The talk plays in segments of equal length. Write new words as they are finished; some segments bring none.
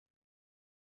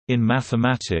In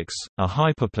mathematics, a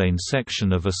hyperplane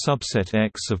section of a subset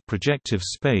X of projective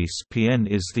space Pn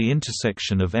is the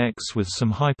intersection of X with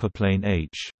some hyperplane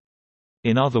H.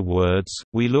 In other words,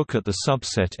 we look at the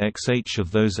subset Xh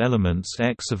of those elements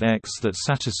X of X that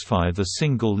satisfy the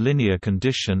single linear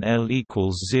condition L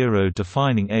equals 0,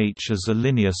 defining H as a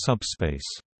linear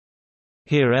subspace.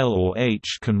 Here L or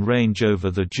H can range over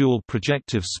the dual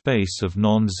projective space of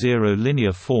non-zero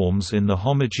linear forms in the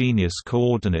homogeneous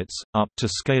coordinates, up to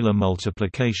scalar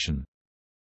multiplication.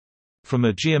 From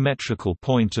a geometrical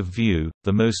point of view,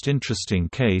 the most interesting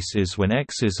case is when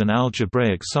X is an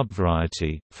algebraic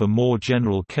subvariety. For more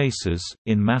general cases,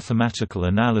 in mathematical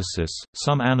analysis,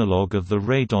 some analog of the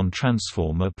radon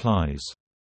transform applies.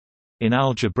 In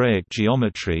algebraic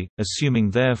geometry,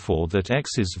 assuming therefore that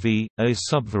X is V, a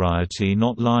subvariety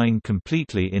not lying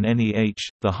completely in any H,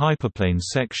 the hyperplane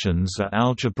sections are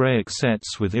algebraic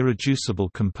sets with irreducible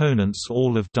components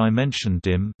all of dimension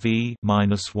dim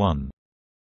V-1.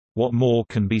 What more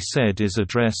can be said is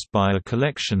addressed by a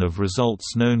collection of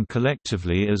results known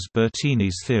collectively as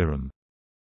Bertini's theorem.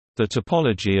 The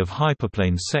topology of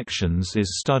hyperplane sections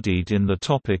is studied in the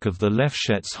topic of the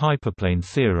Lefschetz hyperplane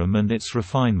theorem and its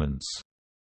refinements.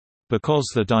 Because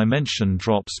the dimension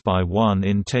drops by 1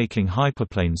 in taking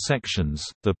hyperplane sections,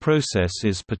 the process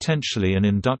is potentially an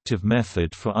inductive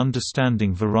method for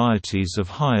understanding varieties of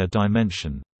higher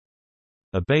dimension.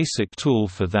 A basic tool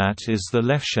for that is the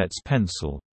Lefschetz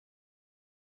pencil.